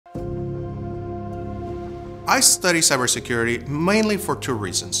I study cybersecurity mainly for two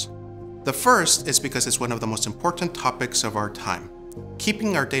reasons. The first is because it's one of the most important topics of our time.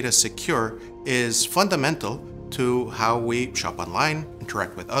 Keeping our data secure is fundamental to how we shop online,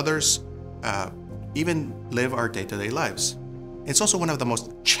 interact with others, even live our day-to-day lives. It's also one of the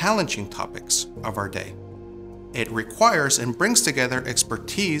most challenging topics of our day. It requires and brings together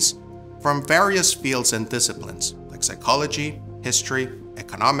expertise from various fields and disciplines like psychology, history,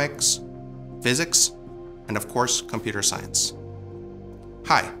 economics, physics, and of course, computer science.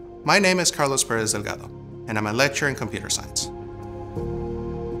 Hi, my name is Carlos Perez-Delgado, and I'm a lecturer in computer science.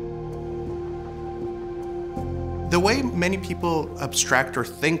 The way many people abstract or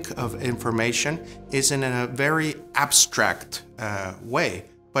think of information is in a very abstract way,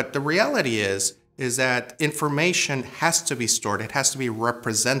 but the reality is that information has to be stored, it has to be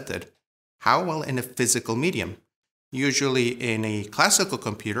represented. How? Well, in a physical medium. Usually in a classical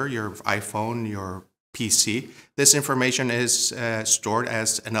computer, your iPhone, your PC, this information is stored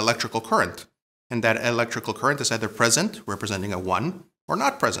as an electrical current. And that electrical current is either present, representing a 1, or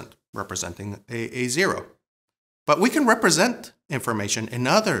not present, representing a 0. But we can represent information in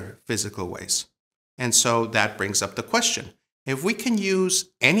other physical ways. And so that brings up the question. If we can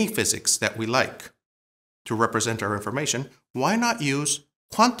use any physics that we like to represent our information, why not use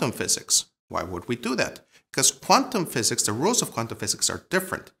quantum physics? Why would we do that? Because quantum physics, the rules of quantum physics are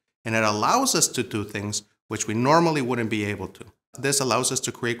different, and it allows us to do things which we normally wouldn't be able to. This allows us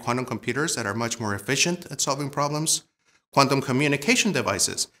to create quantum computers that are much more efficient at solving problems, quantum communication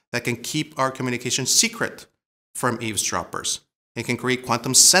devices that can keep our communication secret from eavesdroppers. It can create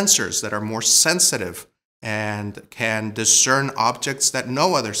quantum sensors that are more sensitive and can discern objects that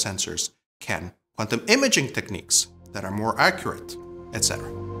no other sensors can. Quantum imaging techniques that are more accurate,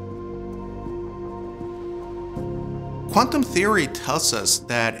 etc. Quantum theory tells us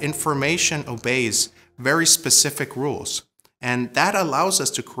that information obeys very specific rules, and that allows us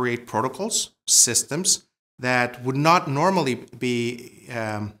to create protocols, systems that would not normally be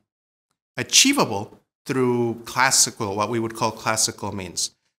achievable through classical, what we would call classical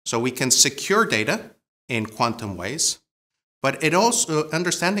means. So we can secure data in quantum ways, but it also,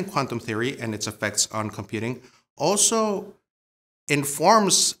 understanding quantum theory and its effects on computing also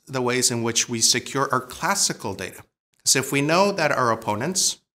informs the ways in which we secure our classical data. So if we know that our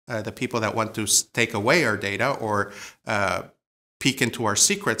opponents, the people that want to take away our data or peek into our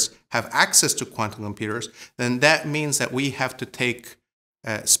secrets, have access to quantum computers, then that means that we have to take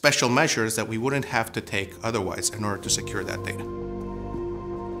special measures that we wouldn't have to take otherwise in order to secure that data.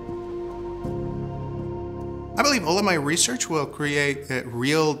 I believe all of my research will create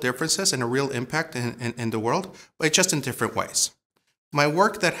real differences and a real impact in the world, but just in different ways. My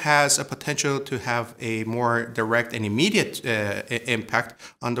work that has a potential to have a more direct and immediate impact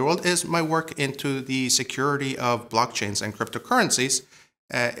on the world is my work into the security of blockchains and cryptocurrencies,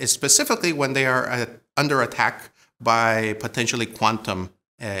 specifically when they are under attack by potentially quantum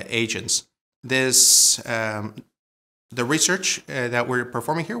agents. The research that we're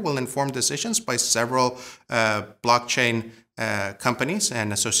performing here will inform decisions by several blockchain companies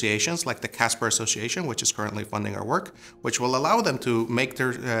and associations like the Casper Association, which is currently funding our work, which will allow them to make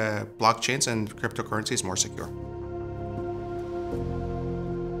their blockchains and cryptocurrencies more secure.